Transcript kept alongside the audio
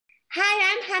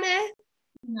Hi, I'm Hannah,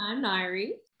 I'm Nairi,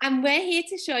 and we're here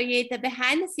to show you the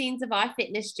behind the scenes of our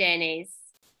fitness journeys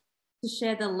to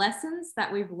share the lessons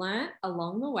that we've learned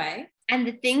along the way and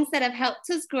the things that have helped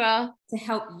us grow. to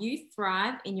help you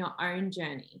thrive in your own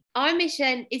journey. Our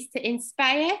mission is to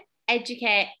inspire,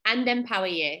 educate, and empower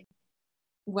you.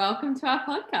 Welcome to our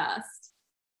podcast.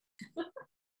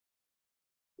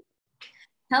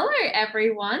 Hello,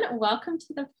 everyone. Welcome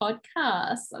to the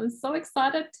podcast. I'm so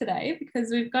excited today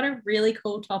because we've got a really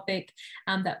cool topic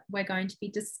that we're going to be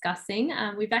discussing.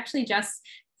 We've actually just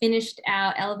finished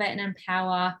our Elevate and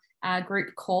Empower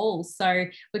group call. So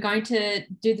we're going to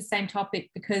do the same topic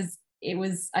because it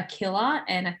was a killer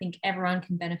and I think everyone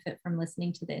can benefit from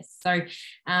listening to this. So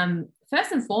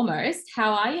first and foremost,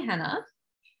 how are you, Hannah?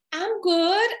 I'm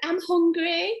good. I'm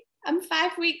hungry. I'm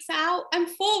 5 weeks out. I'm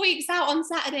 4 weeks out on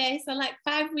Saturday. So like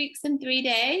 5 weeks and 3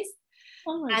 days.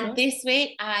 Oh my And God. this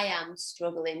week I am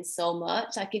struggling so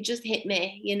much. Like it just hit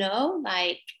me,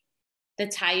 like the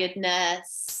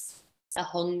tiredness, the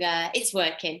hunger. It's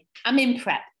working. I'm in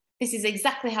prep. This is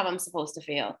exactly how I'm supposed to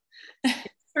feel.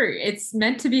 True. It's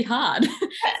meant to be hard. So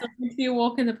it's meant to be a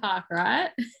walk in the park, right?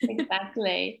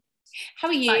 Exactly. How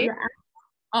are you?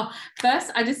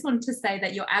 First, I just wanted to say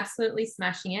that you're absolutely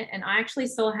smashing it. And I actually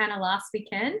saw Hannah last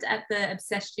weekend at the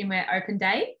Obsessed Gymwear Open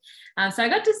Day. So I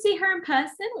got to see her in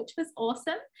person, which was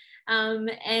awesome.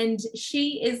 And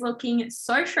she is looking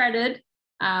so shredded.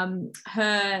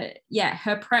 Her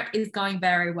prep is going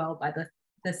very well by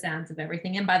the sounds of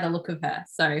everything and by the look of her.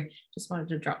 So just wanted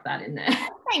to drop that in there.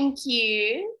 Thank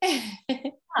you.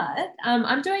 But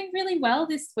I'm doing really well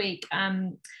this week.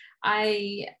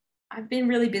 I've been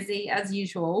really busy as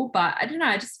usual, but I don't know,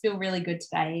 I just feel really good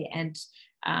today. And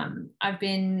I've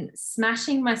been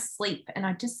smashing my sleep and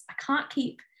I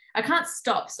can't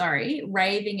stop,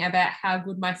 raving about how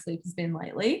good my sleep has been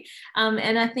lately.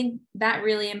 And I think that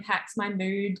really impacts my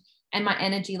mood and my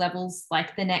energy levels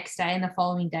like the next day and the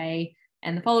following day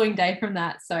and the following day from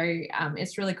that. So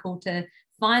it's really cool to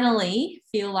finally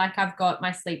feel like I've got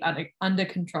my sleep under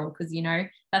control because,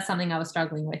 that's something I was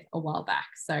struggling with a while back.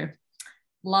 So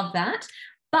love that.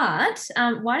 But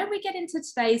why don't we get into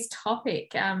today's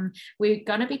topic? We're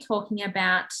going to be talking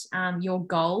about your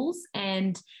goals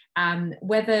and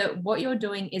whether what you're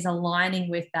doing is aligning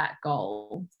with that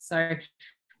goal. So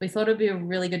we thought it'd be a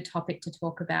really good topic to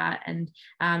talk about and,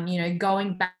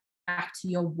 going back to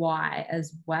your why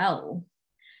as well.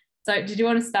 So did you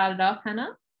want to start it off,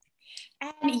 Hannah?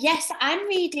 Yes, I'm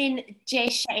reading Jay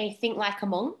Shetty, Think Like a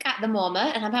Monk at the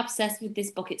moment, and I'm obsessed with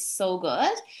this book. It's so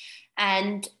good.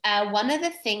 And one of the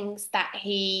things that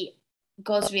he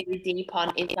goes really deep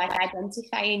on is like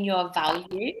identifying your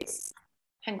values.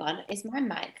 Hang on, is my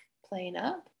mic playing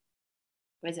up?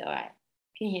 Or is it all right?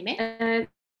 Can you hear me?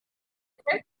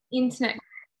 Internet.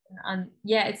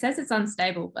 Yeah, it says it's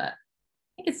unstable, but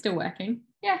I think it's still working.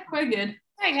 Yeah, we're good.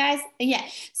 Hi guys. Yeah.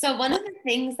 So one of the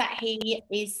things that he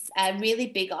is really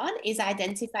big on is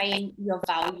identifying your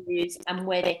values and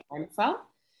where they come from.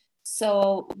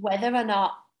 So whether or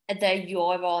not they're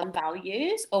your own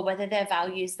values or whether they're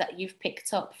values that you've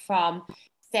picked up from,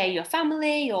 say, your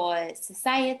family or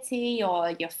society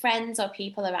or your friends or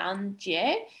people around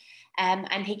you.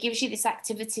 And he gives you this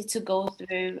activity to go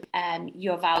through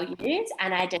your values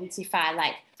and identify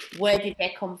like where did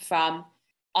they come from,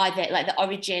 are they like the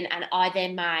origin and are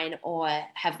they mine or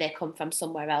have they come from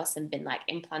somewhere else and been like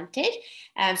implanted.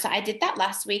 So I did that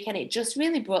last week and it just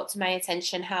really brought to my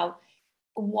attention how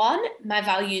one, my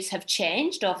values have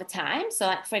changed over time. So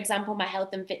like for example, my health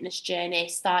and fitness journey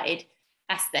started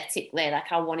aesthetically,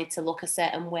 like I wanted to look a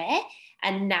certain way,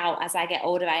 and now as I get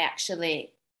older I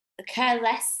actually care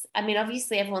less. I mean,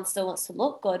 obviously everyone still wants to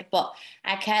look good, but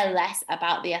I care less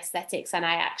about the aesthetics and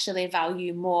I actually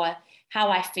value more how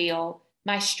I feel,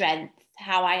 my strength,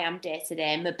 how I am day to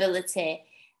day, mobility,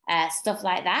 stuff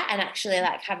like that, and actually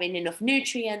like having enough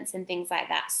nutrients and things like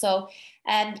that. So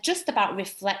just about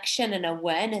reflection and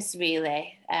awareness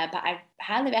really. But I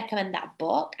highly recommend that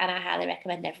book and I highly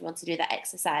recommend everyone to do that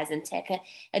exercise and take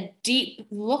a deep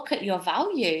look at your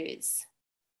values.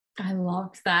 I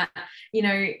loved that.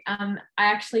 I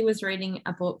actually was reading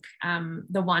a book,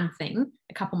 The One Thing,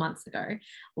 a couple months ago.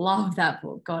 Love that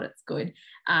book. God, it's good.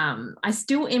 I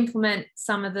still implement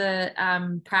some of the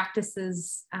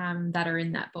practices that are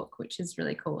in that book, which is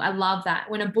really cool. I love that.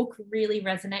 When a book really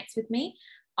resonates with me,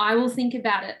 I will think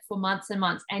about it for months and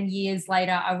months, and years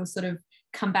later, I will sort of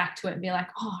come back to it and be like,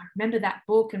 oh, I remember that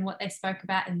book and what they spoke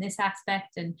about in this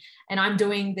aspect, and I'm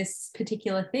doing this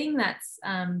particular thing that's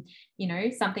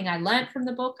something I learned from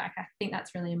the book. I think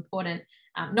that's really important.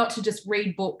 not to just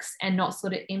read books and not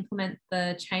sort of implement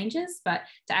the changes, but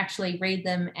to actually read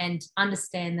them and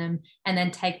understand them and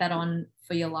then take that on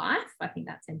for your life. I think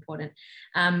that's important.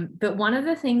 But one of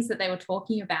the things that they were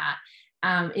talking about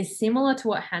is similar to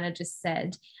what Hannah just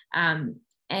said.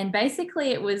 And basically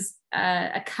it was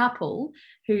a couple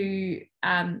who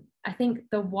I think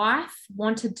the wife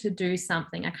wanted to do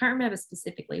something. I can't remember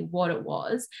specifically what it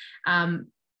was,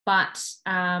 but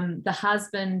the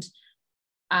husband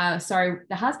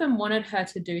wanted her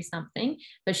to do something,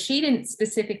 but she didn't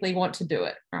specifically want to do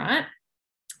it, right?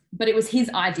 But it was his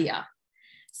idea.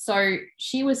 So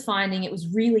she was finding it was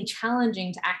really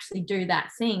challenging to actually do that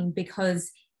thing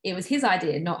because it was his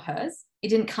idea, not hers. It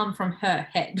didn't come from her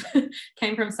head,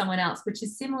 came from someone else, which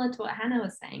is similar to what Hannah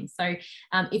was saying. So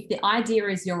if the idea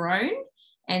is your own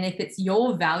and if it's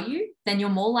your value, then you're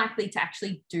more likely to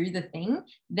actually do the thing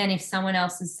than if someone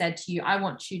else has said to you, I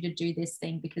want you to do this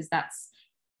thing because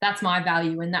that's my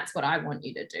value and that's what I want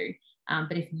you to do.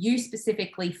 But if you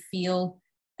specifically feel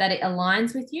that it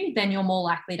aligns with you, then you're more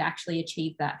likely to actually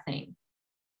achieve that thing.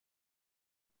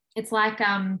 It's like,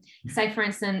 say, for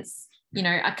instance,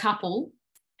 a couple,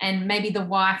 and maybe the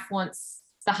wife wants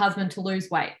the husband to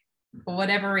lose weight for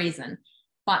whatever reason,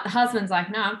 but the husband's like,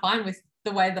 no, I'm fine with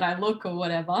the way that I look or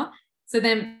whatever. So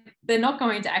then they're not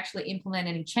going to actually implement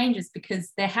any changes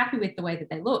because they're happy with the way that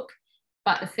they look.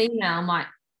 But the female might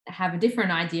have a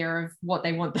different idea of what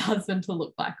they want the husband to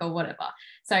look like or whatever.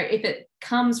 So if it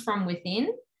comes from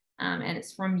within and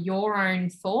it's from your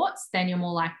own thoughts, then you're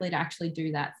more likely to actually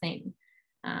do that thing.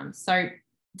 So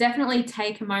definitely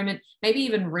take a moment, maybe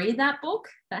even read that book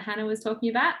that Hannah was talking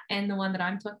about and the one that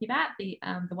I'm talking about, the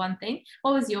one thing.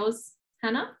 What was yours,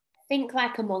 Hannah? Think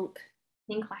Like a Monk.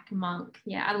 Think Like a Monk.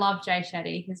 Yeah, I love Jay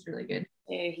Shetty. He's really good.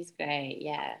 Oh, he's great.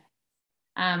 Yeah.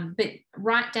 But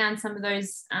write down some of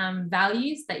those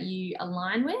values that you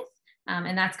align with,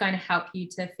 and that's going to help you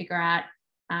to figure out,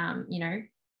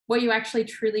 what you actually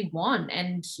truly want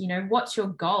and, what's your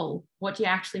goal? What do you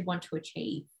actually want to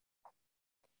achieve?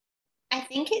 I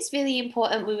think it's really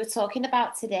important. We were talking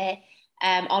about today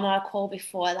on our call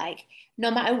before, like,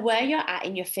 no matter where you're at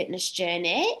in your fitness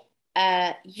journey,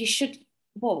 you should,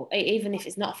 well, even if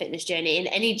it's not a fitness journey, in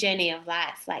any journey of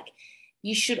life, like,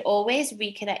 you should always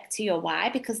reconnect to your why,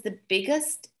 because the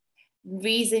biggest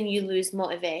reason you lose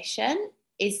motivation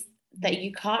is that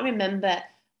you can't remember,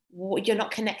 you're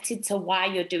not connected to why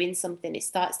you're doing something. It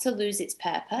starts to lose its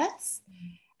purpose.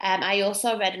 I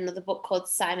also read another book called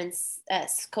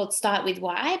called Start With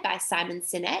Why by Simon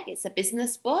Sinek. It's a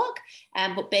business book,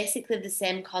 but basically the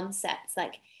same concepts.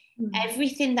 Like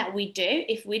everything that we do,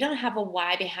 if we don't have a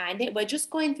why behind it, we're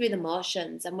just going through the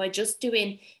motions and we're just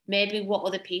doing maybe what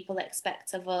other people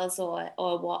expect of us or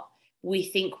what we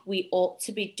think we ought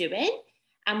to be doing.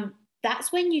 And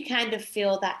that's when you kind of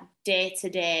feel that day to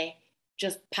day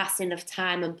just passing of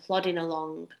time and plodding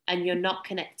along, and you're not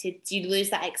connected. You lose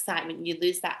that excitement, you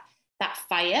lose that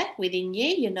fire within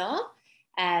you,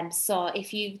 so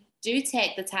if you do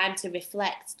take the time to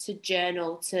reflect, to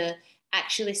journal, to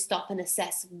actually stop and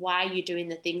assess why you're doing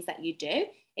the things that you do,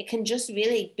 it can just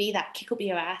really be that kick up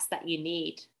your ass that you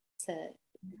need to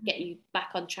get you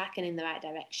back on track and in the right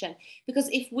direction. Because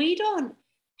if we don't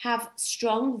have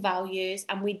strong values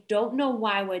and we don't know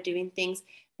why we're doing things,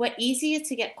 we're easier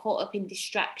to get caught up in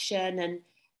distraction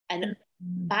and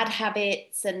bad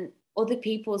habits and other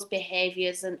people's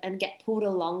behaviors and get pulled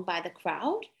along by the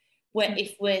crowd. Where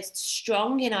if we're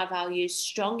strong in our values,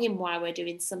 strong in why we're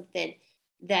doing something,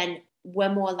 then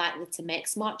we're more likely to make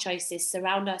smart choices,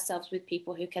 surround ourselves with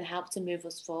people who can help to move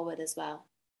us forward as well.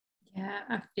 Yeah,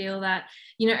 I feel that.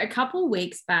 A couple of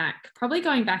weeks back, probably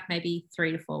going back maybe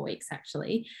 3 to 4 weeks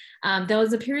actually, there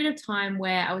was a period of time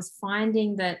where I was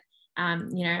finding that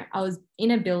I was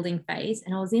in a building phase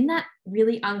and I was in that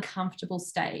really uncomfortable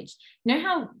stage.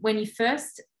 How when you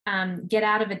first get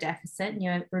out of a deficit and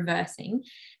you're reversing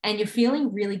and you're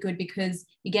feeling really good because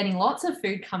you're getting lots of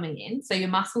food coming in, so your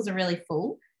muscles are really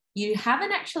full. You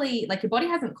haven't actually, your body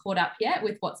hasn't caught up yet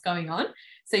with what's going on.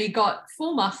 So you got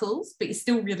full muscles, but you're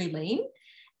still really lean.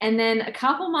 And then a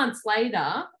couple months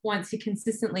later, once you're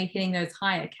consistently hitting those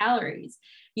higher calories,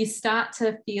 you start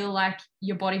to feel like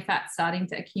your body fat's starting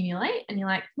to accumulate and you're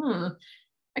like,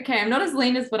 okay, I'm not as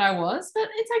lean as what I was, but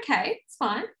it's okay, it's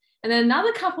fine. And then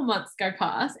another couple months go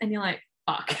past and you're like,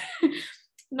 fuck,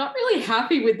 not really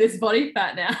happy with this body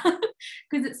fat now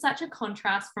because it's such a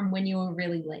contrast from when you were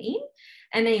really lean.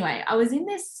 And anyway, I was in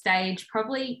this stage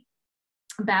probably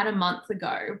about a month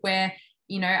ago where,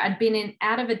 I'd been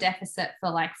out of a deficit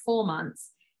for 4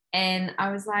 months and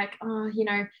I was like,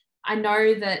 I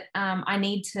know that I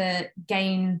need to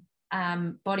gain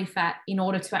body fat in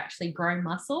order to actually grow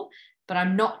muscle, but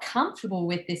I'm not comfortable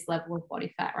with this level of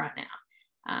body fat right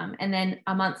now. And then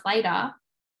a month later,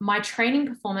 my training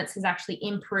performance has actually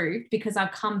improved because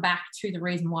I've come back to the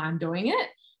reason why I'm doing it.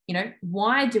 You know,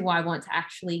 why do I want to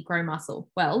actually grow muscle?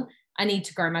 Well, I need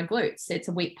to grow my glutes. It's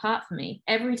a weak part for me.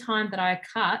 Every time that I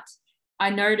cut,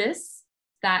 I notice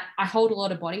that I hold a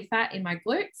lot of body fat in my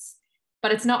glutes,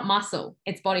 but it's not muscle,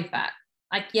 it's body fat.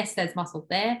 Like, yes, there's muscle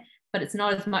there, but it's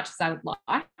not as much as I would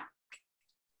like.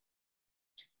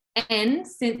 And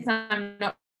since I'm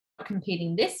not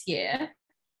competing this year,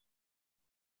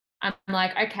 I'm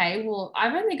like, okay, well,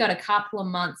 I've only got a couple of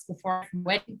months before I'm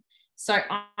wedding. So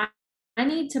I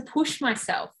need to push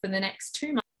myself for the next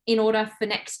 2 months in order for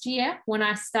next year, when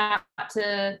I start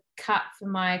to cut for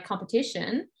my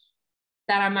competition,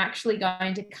 that I'm actually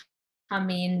going to come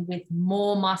in with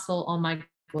more muscle on my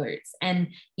glutes. And,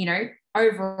 you know,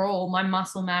 overall, my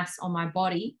muscle mass on my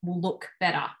body will look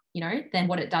better, you know, than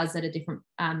what it does at a different,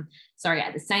 at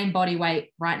the same body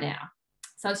weight right now.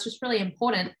 So it's just really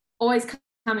important, always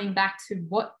coming back to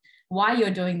why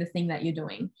you're doing the thing that you're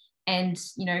doing. And,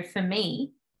 you know, for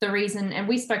me, the reason, and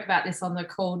we spoke about this on the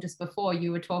call just before,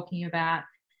 you were talking about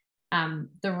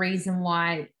the reason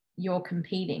why you're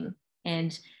competing,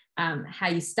 and how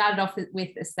you started off with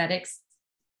aesthetics,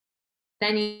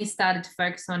 then you started to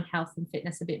focus on health and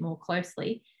fitness a bit more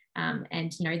closely.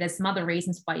 And, you know, there's some other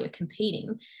reasons why you're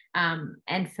competing.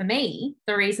 And for me,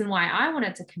 the reason why I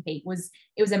wanted to compete was,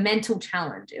 it was a mental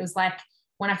challenge. It was like,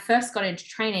 when I first got into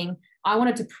training, I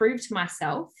wanted to prove to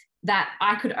myself that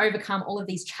I could overcome all of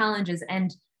these challenges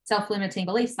and self-limiting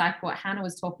beliefs, like what Hannah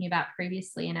was talking about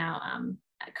previously in our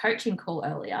coaching call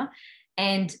earlier.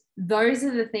 And those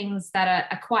are the things that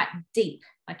are quite deep.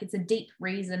 Like, it's a deep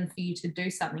reason for you to do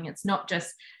something. It's not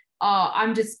just, oh,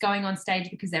 I'm just going on stage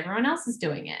because everyone else is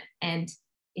doing it. And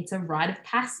it's a rite of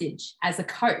passage as a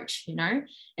coach, you know?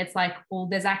 It's like, well,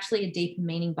 there's actually a deeper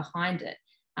meaning behind it.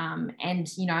 And,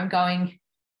 you know,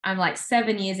 I'm like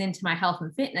 7 years into my health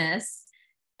and fitness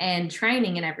and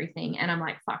training and everything. And I'm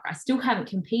like, fuck, I still haven't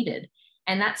competed.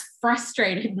 And that's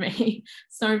frustrated me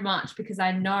so much, because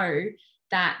I know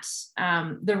that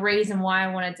the reason why I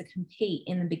wanted to compete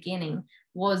in the beginning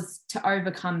was to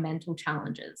overcome mental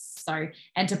challenges. So,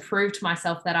 and to prove to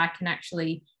myself that I can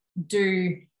actually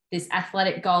do this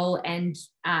athletic goal and,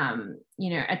 you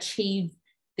know, achieve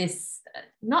this,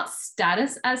 not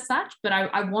status as such, but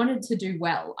I wanted to do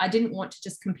well. I didn't want to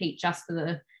just compete just for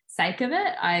the sake of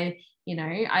it. I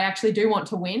actually do want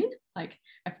to win. Like,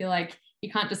 I feel like you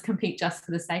can't just compete just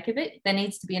for the sake of it. There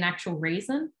needs to be an actual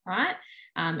reason, right?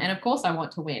 And of course I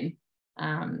want to win.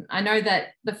 I know that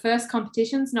the first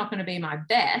competition is not going to be my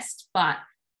best, but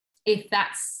if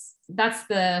that's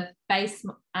the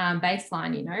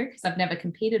baseline, you know, because I've never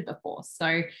competed before.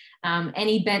 So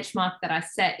any benchmark that I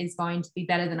set is going to be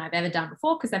better than I've ever done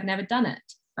before, because I've never done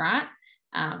it, right?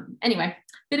 Anyway,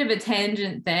 bit of a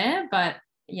tangent there, but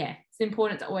yeah, it's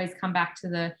important to always come back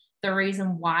to the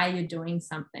reason why you're doing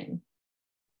something.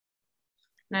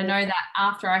 And I know that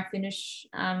after I finish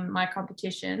my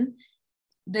competition,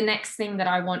 the next thing that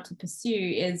I want to pursue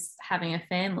is having a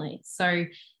family. So,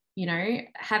 you know,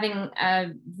 having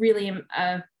a really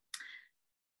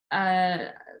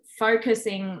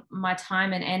focusing my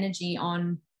time and energy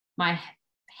on my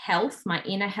health, my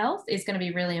inner health, is going to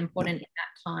be really important in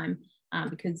that time,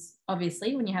 because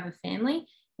obviously when you have a family, you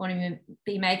want to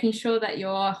be making sure that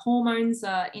your hormones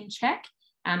are in check,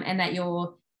 and that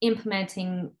you're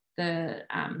implementing the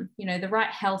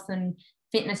right health and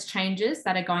fitness changes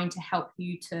that are going to help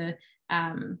you to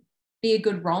be a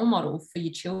good role model for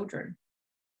your children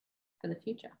for the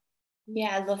future.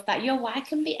 Yeah, I love that. Your why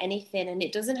can be anything, and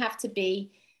it doesn't have to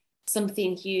be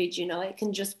something huge, you know. It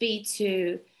can just be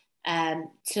to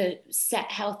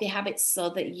set healthy habits so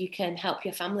that you can help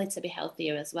your family to be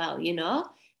healthier as well, you know.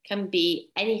 Can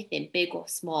be anything, big or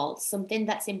small, something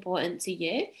that's important to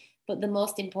you. But the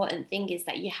most important thing is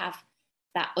that you have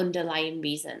that underlying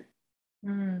reason.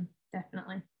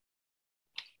 Definitely.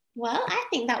 Well, I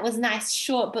think that was a nice,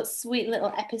 short but sweet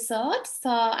little episode. So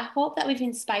I hope that we've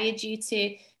inspired you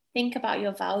to think about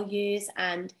your values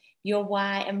and your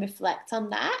why, and reflect on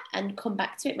that, and come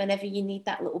back to it whenever you need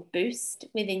that little boost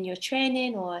within your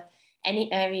training or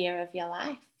any area of your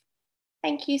life.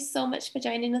 Thank you so much for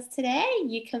joining us today.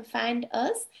 You can find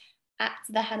us at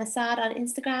the Hannah Saad on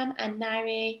Instagram, and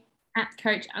Nairi at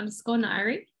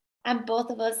coach_Nairi. And both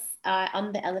of us are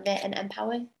on the Elevate and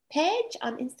Empower page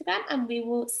on Instagram, and we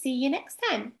will see you next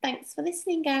time. Thanks for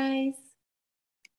listening, guys.